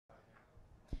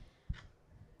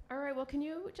All right. Well, can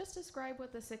you just describe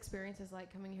what this experience is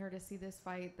like coming here to see this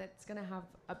fight that's going to have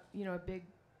a big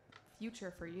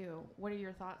future for you? What are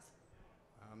your thoughts?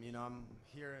 I'm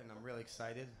here and I'm really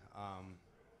excited.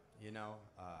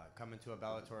 Coming to a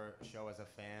Bellator show as a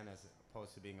fan as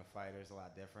opposed to being a fighter is a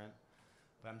lot different.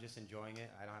 But I'm just enjoying it.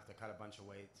 I don't have to cut a bunch of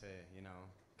weight to,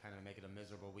 kind of make it a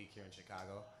miserable week here in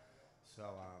Chicago. So,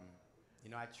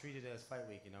 I treated it as fight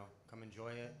week, come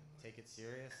enjoy it, take it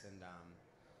serious, and,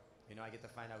 I get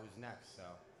to find out who's next. So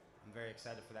I'm very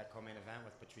excited for that co-main event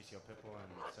with Patricio Pitbull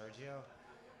and Sergio.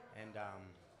 And,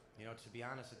 to be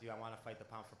honest with you, I want to fight the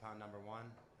pound for pound number one.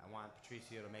 I want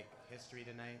Patricio to make history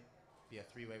tonight, be a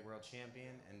three-weight world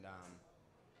champion, and,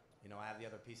 I have the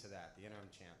other piece of that, the interim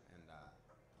champ, and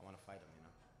I want to fight him.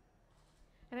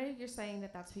 And I know you're saying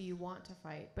that that's who you want to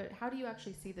fight, but how do you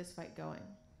actually see this fight going?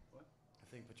 I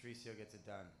think Patricio gets it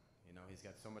done. He's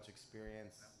got so much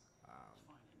experience.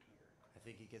 I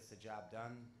think he gets the job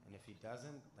done, and if he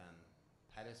doesn't, then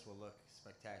Pettis will look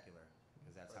spectacular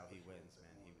because that's how he wins,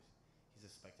 man. He's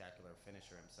a spectacular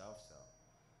finisher himself. So,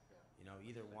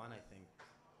 either one, I think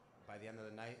by the end of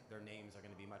the night, their names are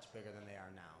going to be much bigger than they are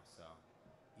now. So,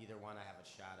 either one, I have a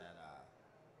shot at,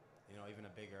 even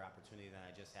a bigger opportunity than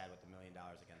I just had with the $1 million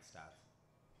against Steph.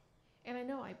 And I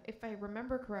know, if I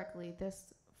remember correctly,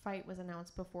 this fight was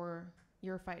announced before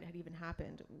your fight had even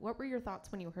happened. What were your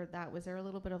thoughts when you heard that? Was there a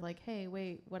little bit of like, hey,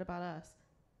 wait, what about us?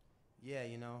 Yeah,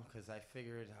 because I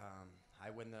figured I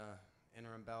win the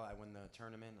interim belt, I win the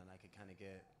tournament, and I could kind of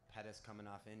get Pettis coming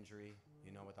off injury,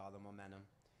 with all the momentum.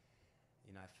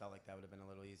 I felt like that would have been a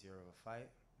little easier of a fight,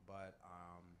 but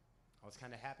I was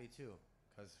kind of happy too,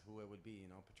 because who it would be,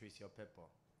 Patricio Pitbull,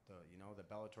 the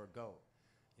Bellator GOAT.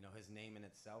 His name in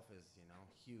itself is,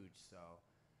 huge, so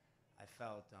I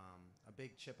felt a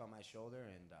big chip on my shoulder,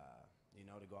 and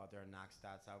to go out there and knock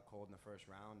Stotts out cold in the first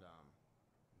round,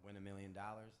 win $1 million.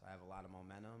 I have a lot of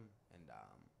momentum, and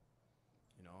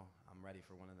I'm ready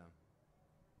for one of them.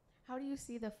 How do you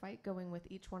see the fight going with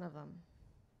each one of them?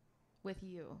 With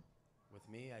you? With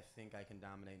me, I think I can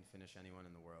dominate and finish anyone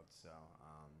in the world. So,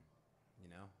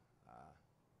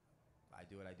 I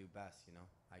do what I do best.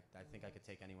 I think I could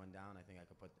take anyone down. I think I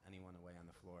could put anyone away on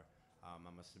the floor. I'm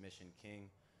a submission king.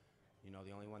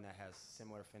 The only one that has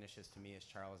similar finishes to me is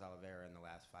Charles Oliveira in the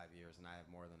last 5 years, and I have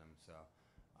more than him. So,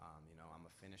 I'm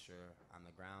a finisher on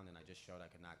the ground, and I just showed I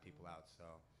could knock people out. So,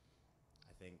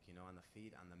 I think, on the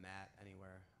feet, on the mat,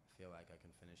 anywhere, I feel like I can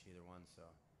finish either one. So,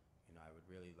 I would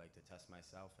really like to test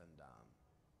myself, and,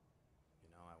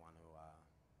 I want to,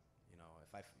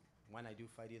 when I do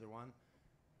fight either one,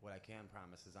 what I can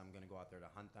promise is I'm going to go out there to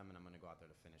hunt them, and I'm going to go out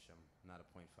there to finish them. I'm not a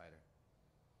point fighter.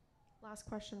 Last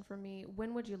question for me.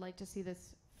 When would you like to see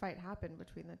this fight happen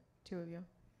between the two of you?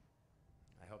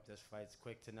 I hope this fight's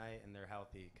quick tonight and they're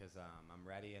healthy because I'm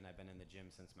ready, and I've been in the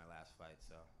gym since my last fight.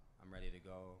 So I'm ready to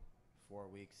go 4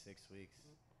 weeks, 6 weeks,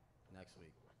 next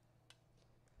week.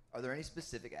 Are there any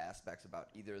specific aspects about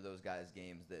either of those guys'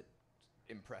 games that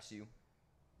impress you?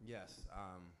 Yes.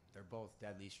 They're both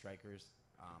deadly strikers.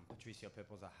 Patricio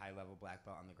Pitbull's a high-level black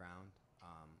belt on the ground.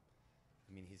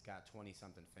 He's got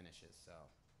 20-something finishes, so,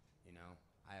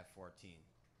 I have 14.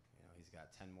 He's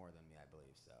got 10 more than me, I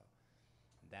believe. So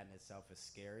that in itself is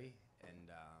scary, and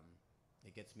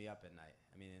it gets me up at night.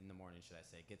 In the morning, should I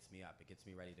say. It gets me up. It gets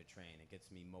me ready to train. It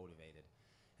gets me motivated,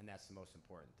 and that's the most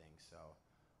important thing. So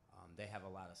they have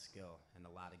a lot of skill and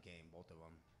a lot of game, both of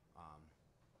them.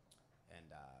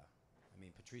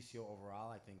 Patricio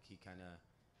overall, I think he kind of,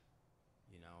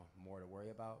 more to worry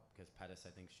about because Pettis,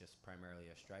 I think, is just primarily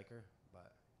a striker,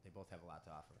 but they both have a lot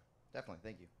to offer. Definitely.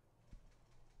 Thank you.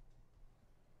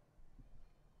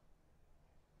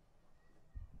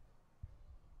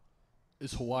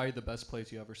 Is Hawaii the best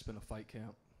place you ever spent a fight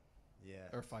camp?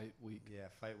 Yeah. Or fight week? Yeah,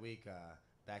 fight week.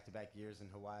 Back-to-back years in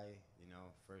Hawaii.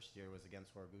 First year was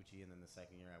against Horiguchi, and then the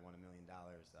second year I won $1 million.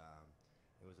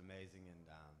 It was amazing, and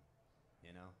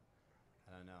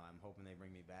I don't know. I'm hoping they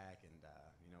bring me back, and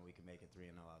we can make it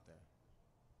 3-0 out there.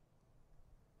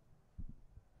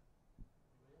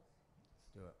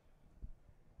 Let's do it.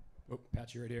 Oh,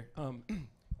 Patchy right here.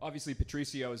 Obviously,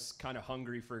 Patricio is kind of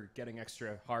hungry for getting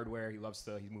extra hardware. He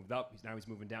moved up. He's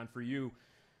moving down for you.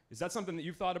 Is that something that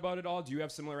you've thought about at all? Do you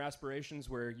have similar aspirations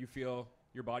where you feel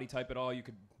your body type at all, you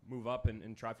could move up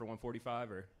and try for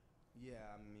 145? Or? Yeah,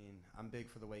 I'm big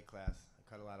for the weight class. I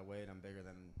cut a lot of weight. I'm bigger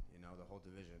than, the whole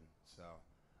division. So,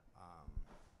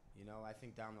 I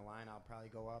think down the line I'll probably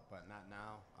go up, but not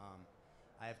now.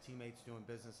 I have teammates doing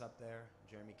business up there,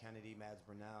 Jeremy Kennedy, Mads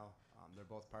Brunel. They're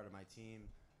both part of my team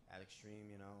at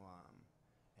Extreme,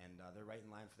 and they're right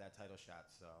in line for that title shot.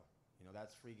 So,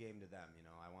 that's free game to them.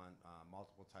 I want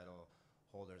multiple title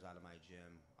holders out of my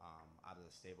gym, out of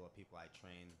the stable of people I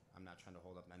train. I'm not trying to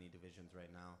hold up any divisions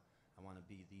right now. I want to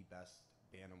be the best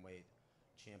bantamweight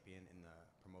champion in the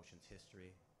promotion's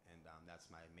history, and that's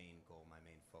my main goal, my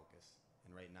main focus.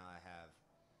 And right now I have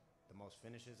the most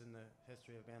finishes in the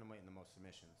history of bantamweight and the most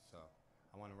submissions. So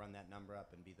I want to run that number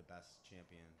up and be the best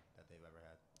champion that they've ever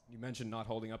had. You mentioned not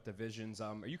holding up divisions.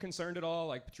 Are you concerned at all,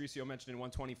 like Patricio mentioned in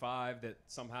 125, that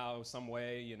somehow, some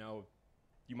way, you know,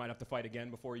 you might have to fight again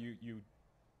before you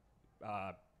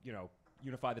know,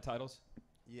 unify the titles?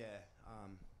 Yeah,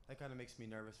 that kind of makes me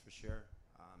nervous for sure,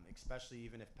 especially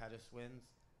even if Pettis wins.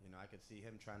 You know, I could see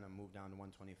him trying to move down to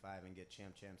 125 and get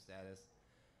champ status,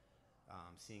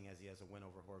 seeing as he has a win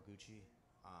over Horiguchi.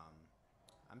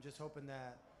 I'm just hoping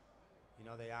that, you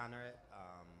know, they honor it,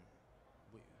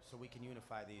 so we can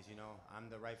unify these, you know. I'm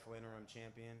the rightful interim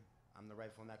champion. I'm the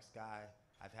rightful next guy.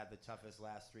 I've had the toughest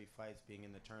last 3 fights being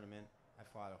in the tournament. I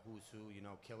fought a who's who, you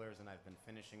know, killers, and I've been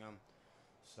finishing them.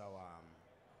 So,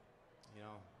 you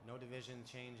know, no division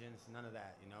changes, none of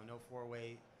that, you know, no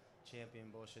 4-weight champion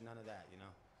bullshit, none of that, you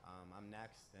know. I'm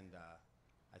next, and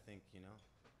I think, you know,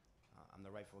 I'm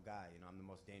the rightful guy, you know, I'm the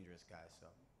most dangerous guy, so.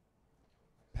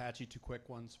 Patchy, 2 quick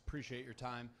ones. Appreciate your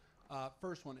time.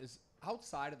 First one is,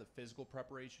 outside of the physical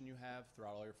preparation you have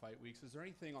throughout all your fight weeks, is there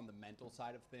anything on the mental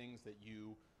side of things that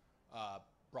you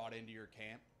brought into your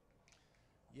camp?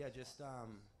 Yeah, just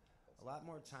a lot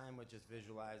more time with just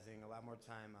visualizing, a lot more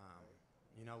time,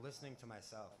 you know, listening to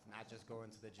myself, not just going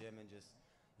to the gym and just,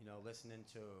 you know, listening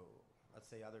to, let's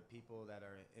say, other people that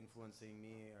are influencing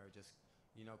me, or just,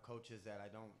 you know, coaches that I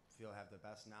don't feel have the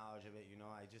best knowledge of it. You know,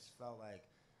 I just felt like,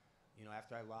 you know,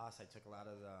 after I lost, I took a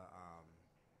lot of the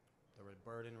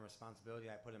burden and responsibility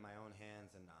I put in my own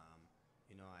hands, and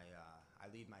you know, I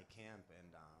lead my camp,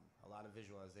 and a lot of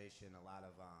visualization, a lot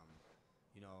of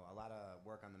you know, a lot of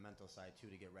work on the mental side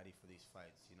too to get ready for these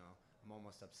fights. You know, I'm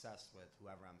almost obsessed with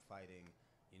whoever I'm fighting,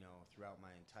 you know, throughout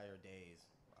my entire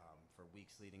days, for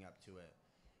weeks leading up to it.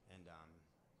 And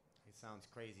it sounds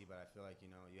crazy, but I feel like, you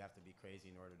know, you have to be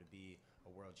crazy in order to be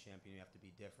a world champion. You have to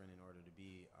be different in order to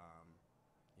be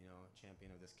you know, a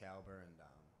champion of this caliber, and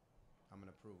I'm going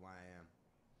to prove why I am.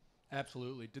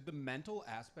 Absolutely. Did the mental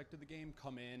aspect of the game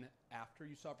come in after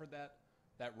you suffered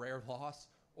that rare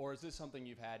loss, or is this something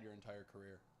you've had your entire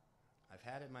career? I've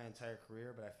had it my entire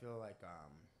career, but I feel like,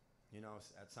 you know,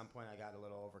 at some point I got a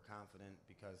little overconfident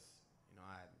because, you know,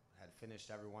 I had finished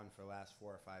everyone for the last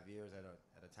 4 or 5 years at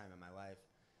a time in my life,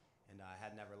 and I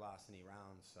had never lost any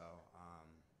rounds. So,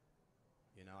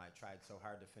 you know, I tried so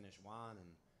hard to finish Juan,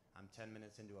 and I'm 10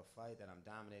 minutes into a fight that I'm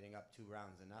dominating up 2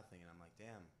 rounds to nothing, and I'm like,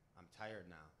 damn, I'm tired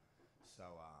now.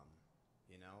 So,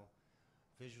 you know,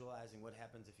 visualizing what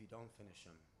happens if you don't finish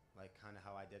him, like kind of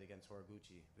how I did against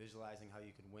Horiguchi. Visualizing how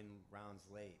you can win rounds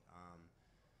late.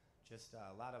 Just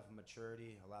a lot of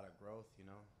maturity, a lot of growth, you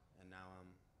know. And now I'm,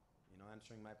 you know,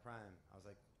 entering my prime. I was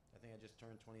like, I think I just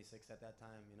turned 26 at that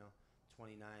time, you know.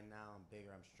 29 now. I'm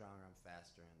bigger, I'm stronger, I'm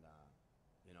faster, and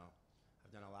you know,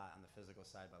 I've done a lot on the physical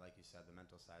side, but like you said, the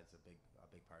mental side's a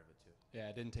big part of it too.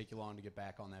 Yeah, it didn't take you long to get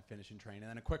back on that finishing train. And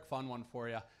then a quick fun one for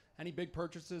you. Any big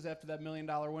purchases after that $1 million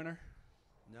winner?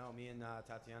 No, me and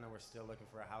Tatiana, we're still looking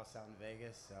for a house out in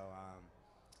Vegas. So,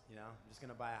 you know, I'm just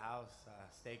going to buy a house,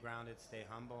 stay grounded, stay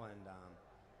humble. And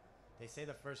they say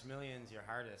the first million's your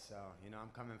hardest. So, you know,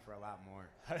 I'm coming for a lot more.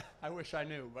 I wish I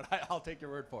knew, but I'll take your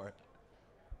word for it.